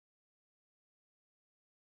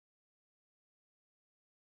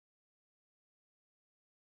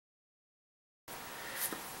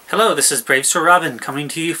Hello, this is Brave Sir Robin coming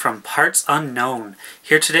to you from Parts Unknown.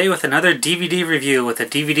 Here today with another DVD review with a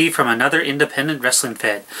DVD from another independent wrestling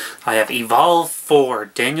fed. I have Evolve 4,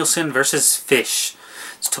 Danielson vs. Fish.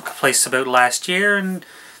 This took place about last year and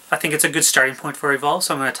I think it's a good starting point for Evolve,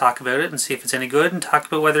 so I'm going to talk about it and see if it's any good and talk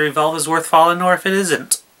about whether Evolve is worth following or if it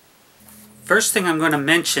isn't. First thing I'm going to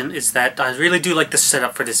mention is that I really do like the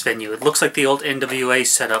setup for this venue. It looks like the old NWA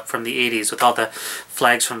setup from the 80s with all the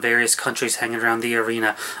flags from various countries hanging around the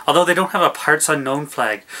arena. Although they don't have a Parts Unknown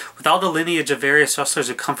flag. With all the lineage of various wrestlers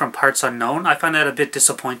who come from Parts Unknown, I find that a bit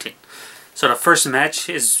disappointing. So the first match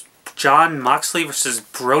is Jon Moxley versus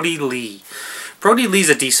Brody Lee. Brody Lee's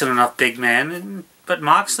a decent enough big man, but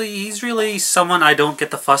Moxley, he's really someone I don't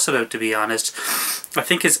get the fuss about, to be honest. I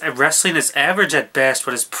think his wrestling is average at best,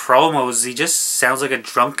 but his promos, he just sounds like a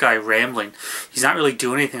drunk guy rambling. He's not really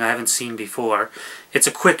doing anything I haven't seen before. It's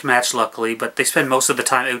a quick match, luckily, but they spend most of the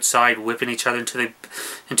time outside whipping each other into the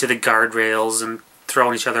guardrails and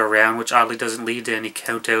throwing each other around, which oddly doesn't lead to any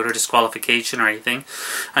count out or disqualification or anything.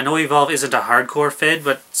 I know Evolve isn't a hardcore fed,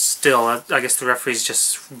 but still, I guess the referee's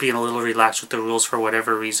just being a little relaxed with the rules for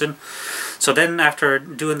whatever reason. So then, after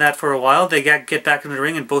doing that for a while, they get back in the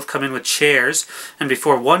ring and both come in with chairs, and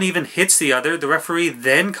before one even hits the other, the referee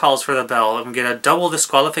then calls for the bell and we get a double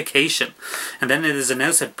disqualification. And then it is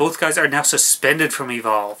announced that both guys are now suspended from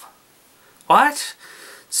Evolve. What?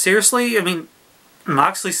 Seriously? I mean,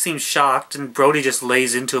 Moxley seems shocked, and Brody just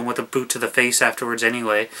lays into him with a boot to the face afterwards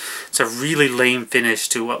anyway. It's a really lame finish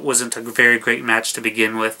to what wasn't a very great match to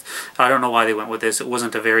begin with. I don't know why they went with this. It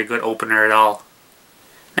wasn't a very good opener at all.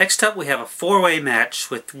 Next up, we have a four-way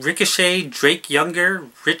match with Ricochet, Drake Younger,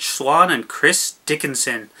 Rich Swann, and Chris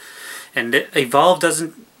Dickinson. And Evolve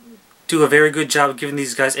doesn't do a very good job of giving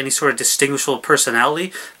these guys any sort of distinguishable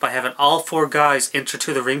personality by having all four guys enter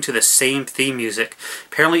to the ring to the same theme music.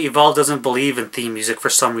 Apparently Evolve doesn't believe in theme music for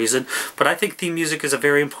some reason, but I think theme music is a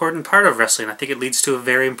very important part of wrestling. I think it leads to a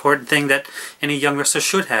very important thing that any young wrestler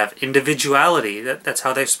should have: individuality. That's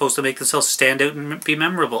how they're supposed to make themselves stand out and be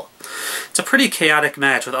memorable. It's a pretty chaotic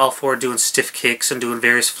match with all four doing stiff kicks and doing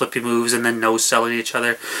various flippy moves and then no-selling each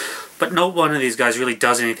other. But no one of these guys really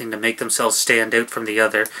does anything to make themselves stand out from the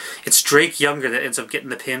other. It's Drake Younger that ends up getting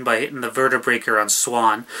the pin by hitting the vertebraker on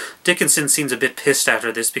Swann. Dickinson seems a bit pissed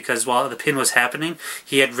after this because while the pin was happening,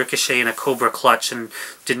 he had Ricochet in a Cobra clutch and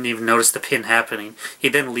didn't even notice the pin happening. He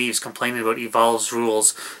then leaves complaining about Evolve's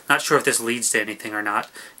rules. Not sure if this leads to anything or not.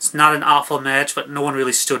 It's not an awful match, but no one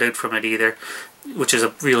really stood out from it either, which is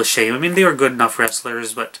a real shame. I mean, they were good enough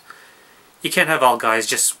wrestlers, but you can't have all guys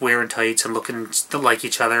just wearing tights and looking like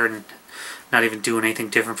each other and not even doing anything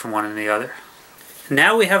different from one and the other.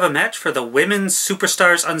 Now we have a match for the Women's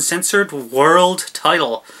Superstars Uncensored World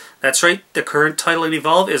title. That's right, the current title in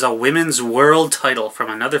Evolve is a Women's World title from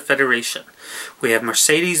another federation. We have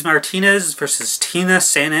Mercedes Martinez versus Tina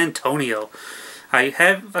San Antonio. I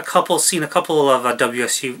have seen a couple of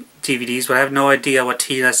WSU DVDs, but I have no idea what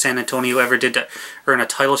Tina San Antonio ever did to earn a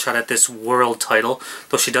title shot at this world title,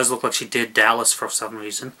 though she does look like she did Dallas for some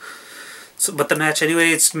reason. So, but the match anyway,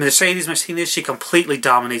 it's Mercedes Martinez. She completely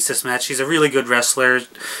dominates this match. She's a really good wrestler.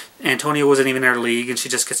 Antonio wasn't even in her league, and she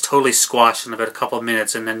just gets totally squashed in about a couple of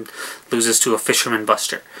minutes and then loses to a Fisherman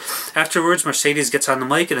Buster. Afterwards, Mercedes gets on the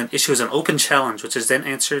mic and then issues an open challenge, which is then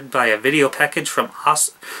answered by a video package from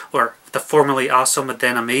the formerly awesome but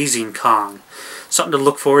then amazing Kong. Something to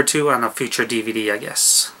look forward to on a future DVD, I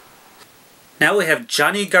guess. Now we have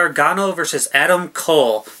Johnny Gargano versus Adam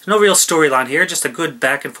Cole. No real storyline here, just a good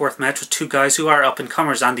back and forth match with two guys who are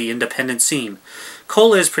up-and-comers on the independent scene.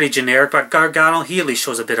 Cole is pretty generic, but Gargano, he at least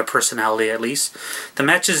shows a bit of personality at least. The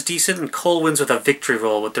match is decent and Cole wins with a victory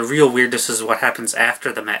roll, but the real weirdness is what happens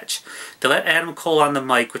after the match. They let Adam Cole on the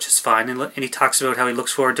mic, which is fine, and he talks about how he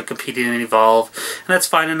looks forward to competing in Evolve, and that's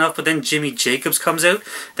fine enough, but then Jimmy Jacobs comes out,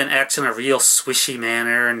 then acts in a real swishy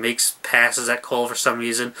manner and makes passes at Cole for some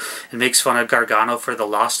reason, and makes fun of Gargano for the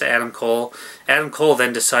loss to Adam Cole. Adam Cole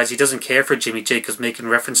then decides he doesn't care for Jimmy Jacobs making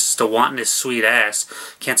references to wanting his sweet ass.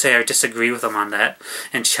 Can't say I disagree with him on that.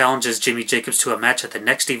 And challenges Jimmy Jacobs to a match at the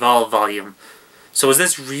next Evolve volume. So is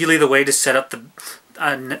this really the way to set up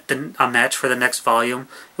a match for the next volume?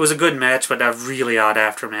 It was a good match, but a really odd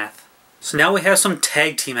aftermath. So now we have some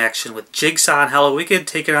tag team action with Jigsaw and Hollow Wicked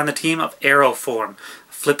taking on the team of Aeroform,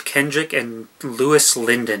 Flip Kendrick and Lewis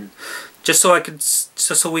Linden. Just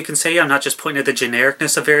so we can say I'm not just pointing at the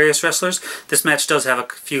genericness of various wrestlers, this match does have a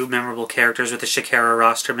few memorable characters with the Shakira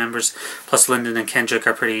roster members, plus Linden and Kendrick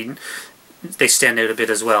are they stand out a bit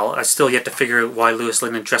as well. I still yet to figure out why Lewis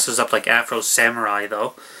Linden dresses up like Afro Samurai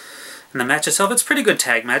though. And the match itself, it's a pretty good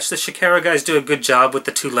tag match. The Shakira guys do a good job with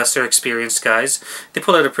the two lesser experienced guys. They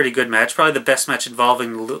pull out a pretty good match. Probably the best match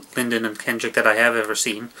involving Lyndon and Kendrick that I have ever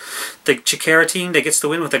seen. The Shakira team, they gets the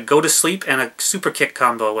win with a go to sleep and a super kick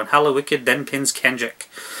combo when Hallowicked then pins Kendrick.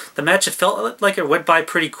 The match, it felt like it went by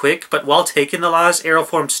pretty quick, but while taking the loss,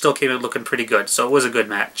 Aeroform still came out looking pretty good, so it was a good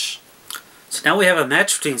match. So now we have a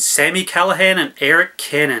match between Sami Callihan and Eric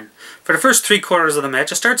Cannon. For the first 3 quarters of the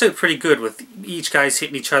match, it starts out pretty good with each guys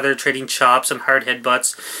hitting each other, trading chops and hard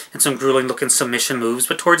headbutts, and some grueling looking submission moves,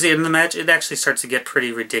 but towards the end of the match, it actually starts to get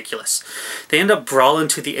pretty ridiculous. They end up brawling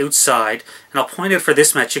to the outside, and I'll point out for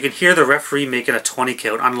this match, you can hear the referee making a 20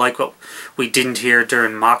 count, unlike what we didn't hear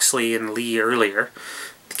during Moxley and Lee earlier.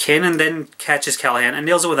 Cannon then catches Callihan and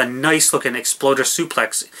nails it with a nice looking exploder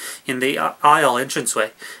suplex in the aisle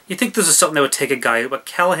entranceway. You'd think this is something that would take a guy out, but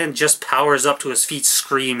Callihan just powers up to his feet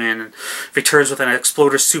screaming and returns with an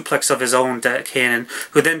exploder suplex of his own to Cannon,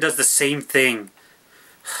 who then does the same thing.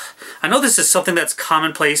 I know this is something that's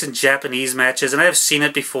commonplace in Japanese matches, and I have seen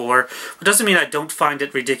it before, but it doesn't mean I don't find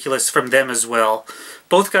it ridiculous from them as well.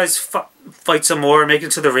 Both guys fight some more, make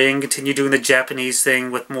it to the ring, continue doing the Japanese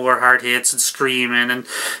thing with more hard hits and screaming, and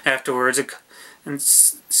afterwards it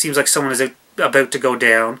seems like someone is about to go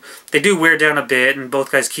down. They do wear down a bit, and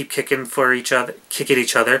both guys keep kicking at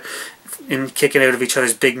each other, and kicking out of each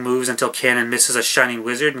other's big moves until Cannon misses a Shining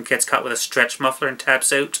Wizard and gets caught with a stretch muffler and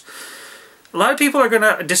taps out. A lot of people are going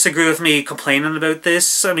to disagree with me complaining about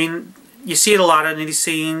this. I mean, you see it a lot on indie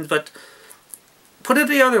scenes, but put it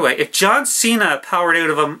the other way. If John Cena powered out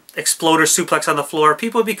of an exploder suplex on the floor,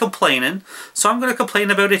 people would be complaining. So I'm going to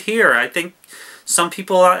complain about it here. I think some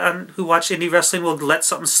people who watch indie wrestling will let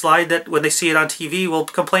something slide that when they see it on TV will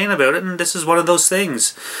complain about it, and this is one of those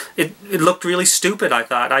things. It looked really stupid, I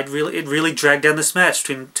thought. It really dragged down this match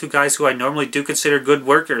between two guys who I normally do consider good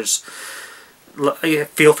workers.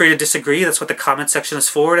 Feel free to disagree. That's what the comment section is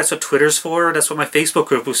for. That's what Twitter's for. That's what my Facebook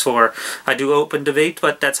group was for. I do open debate,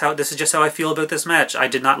 but this is just how I feel about this match. I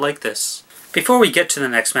did not like this. Before we get to the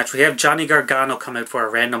next match, we have Johnny Gargano come out for a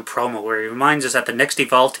random promo where he reminds us that the next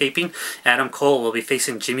Evolve taping, Adam Cole will be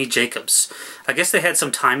facing Jimmy Jacobs. I guess they had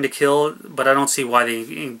some time to kill, but I don't see why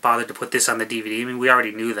they bothered to put this on the DVD. I mean, we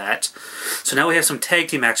already knew that. So now we have some tag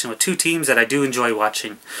team action with 2 teams that I do enjoy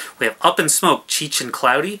watching. We have Up in Smoke, Cheech and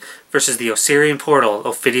Cloudy versus the Osirian Portal,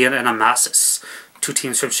 Ophidian and Amasis. 2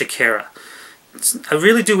 teams from Shakira. I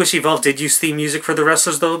really do wish Evolve did use theme music for the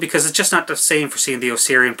wrestlers, though, because it's just not the same for seeing the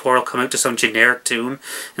Osirian Portal come out to some generic tune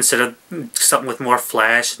instead of something with more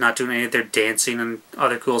flash, not doing any of their dancing and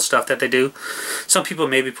other cool stuff that they do. Some people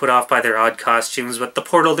may be put off by their odd costumes, but the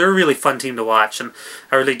Portal, they're a really fun team to watch, and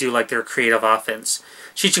I really do like their creative offense.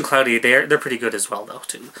 Cheech and Cloudy, they're pretty good as well, though,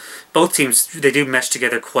 too. Both teams, they do mesh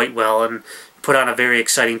together quite well, and put on a very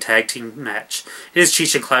exciting tag team match. It is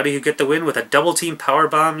Cheech and Cloudy who get the win with a double team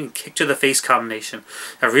powerbomb and kick to the face combination.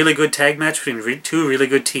 A really good tag match between 2 really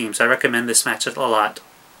good teams. I recommend this match a lot.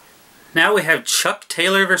 Now we have Chuck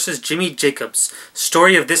Taylor versus Jimmy Jacobs.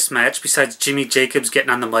 Story of this match, besides Jimmy Jacobs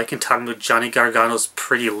getting on the mic and talking about Johnny Gargano's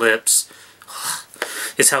pretty lips,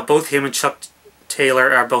 is how both him and Chuck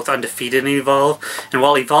Taylor are both undefeated in Evolve, and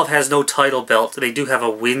while Evolve has no title belt, they do have a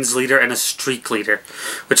wins leader and a streak leader,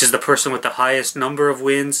 which is the person with the highest number of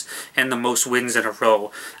wins and the most wins in a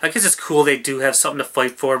row. I guess it's cool they do have something to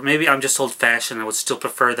fight for. Maybe I'm just old-fashioned and would still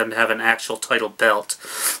prefer them to have an actual title belt.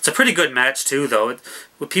 It's a pretty good match too, though.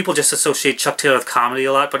 People just associate Chuck Taylor with comedy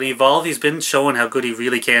a lot, but in Evolve he's been showing how good he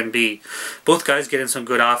really can be. Both guys get in some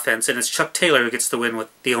good offense, and it's Chuck Taylor who gets the win with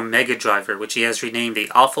the Omega Driver, which he has renamed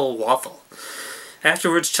the Awful Waffle.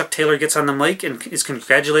 Afterwards, Chuck Taylor gets on the mic and is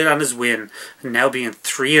congratulated on his win, now being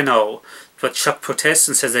 3-0. But Chuck protests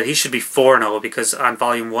and says that he should be 4-0 because on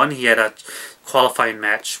Volume 1 he had a qualifying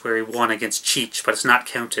match where he won against Cheech, but it's not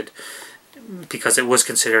counted because it was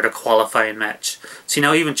considered a qualifying match. See,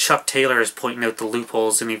 now even Chuck Taylor is pointing out the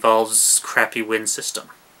loopholes in Evolve's crappy win system.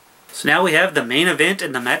 So now we have the main event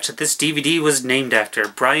and the match that this DVD was named after,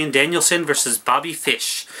 Bryan Danielson versus Bobby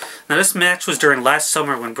Fish. Now this match was during last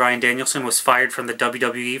summer when Bryan Danielson was fired from the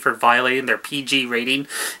WWE for violating their PG rating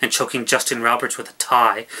and choking Justin Roberts with a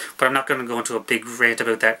tie, but I'm not going to go into a big rant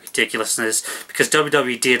about that ridiculousness because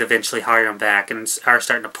WWE did eventually hire him back and are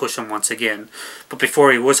starting to push him once again. But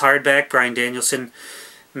before he was hired back, Bryan Danielson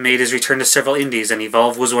made his return to several indies, and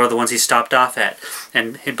Evolve was one of the ones he stopped off at.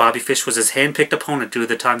 And Bobby Fish was his hand-picked opponent due to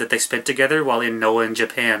the time that they spent together while in Noah in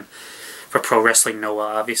Japan. For Pro Wrestling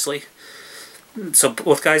Noah, obviously. So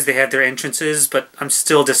both guys, they had their entrances, but I'm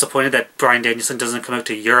still disappointed that Bryan Danielson doesn't come out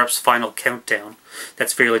to Europe's Final Countdown.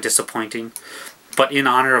 That's fairly disappointing. But in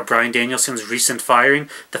honor of Bryan Danielson's recent firing,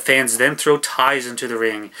 the fans then throw ties into the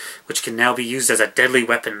ring, which can now be used as a deadly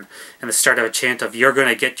weapon, and the start of a chant of "You're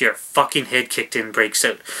gonna get your fucking head kicked in" breaks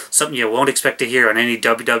out. Something you won't expect to hear on any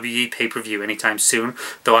WWE pay-per-view anytime soon,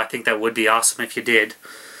 though I think that would be awesome if you did.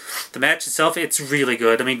 The match itself, it's really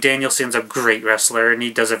good. I mean, Danielson's a great wrestler, and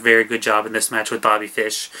he does a very good job in this match with Bobby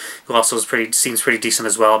Fish, who also seems pretty decent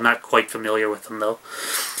as well. I'm not quite familiar with him, though.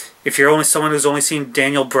 If you're only someone who's only seen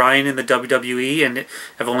Daniel Bryan in the WWE and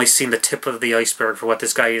have only seen the tip of the iceberg for what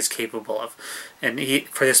this guy is capable of, and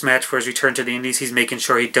for this match, for his return to the Indies, he's making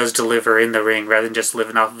sure he does deliver in the ring rather than just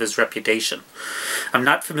living off of his reputation. I'm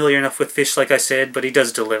not familiar enough with Fish, like I said, but he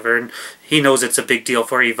does deliver, and he knows it's a big deal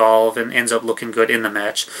for Evolve and ends up looking good in the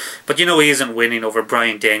match. But you know he isn't winning over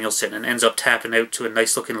Bryan Danielson and ends up tapping out to a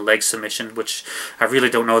nice-looking leg submission, which I really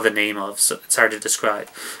don't know the name of, so it's hard to describe.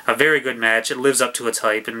 A very good match. It lives up to its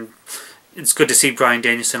hype, and it's good to see Bryan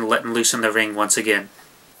Danielson letting loose in the ring once again.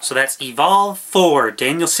 So that's Evolve 4,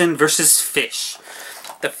 Danielson versus Fish.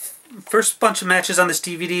 The first bunch of matches on this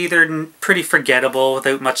DVD, they're pretty forgettable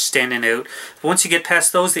without much standing out. But once you get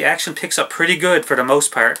past those, the action picks up pretty good for the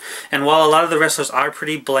most part. And while a lot of the wrestlers are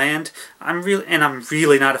pretty bland, I'm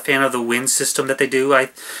really not a fan of the win system that they do.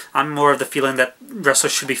 I'm more of the feeling that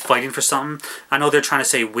wrestlers should be fighting for something. I know they're trying to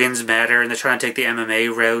say wins matter and they're trying to take the MMA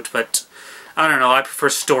route, but I don't know, I prefer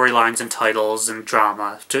storylines and titles and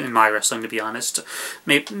drama in my wrestling, to be honest.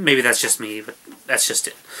 Maybe that's just me, but that's just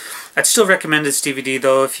it. I'd still recommend this DVD,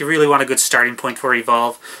 though, if you really want a good starting point for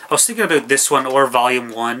Evolve. I was thinking about this one or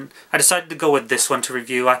Volume 1. I decided to go with this one to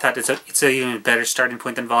review. I thought it's an even better starting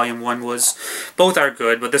point than Volume 1 was. Both are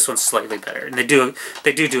good, but this one's slightly better. And they do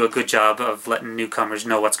a good job of letting newcomers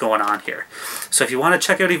know what's going on here. So if you want to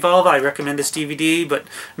check out Evolve, I recommend this DVD, but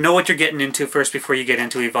know what you're getting into first before you get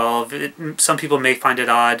into Evolve. Some people may find it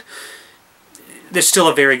odd. There's still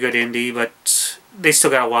a very good indie, but they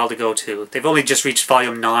still got a while to go too. They've only just reached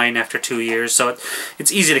Volume 9 after 2 years, so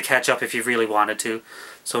it's easy to catch up if you really wanted to.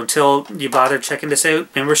 So until you bother checking this out,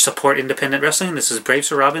 remember, support independent wrestling. This is Brave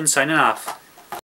Sir Robin signing off.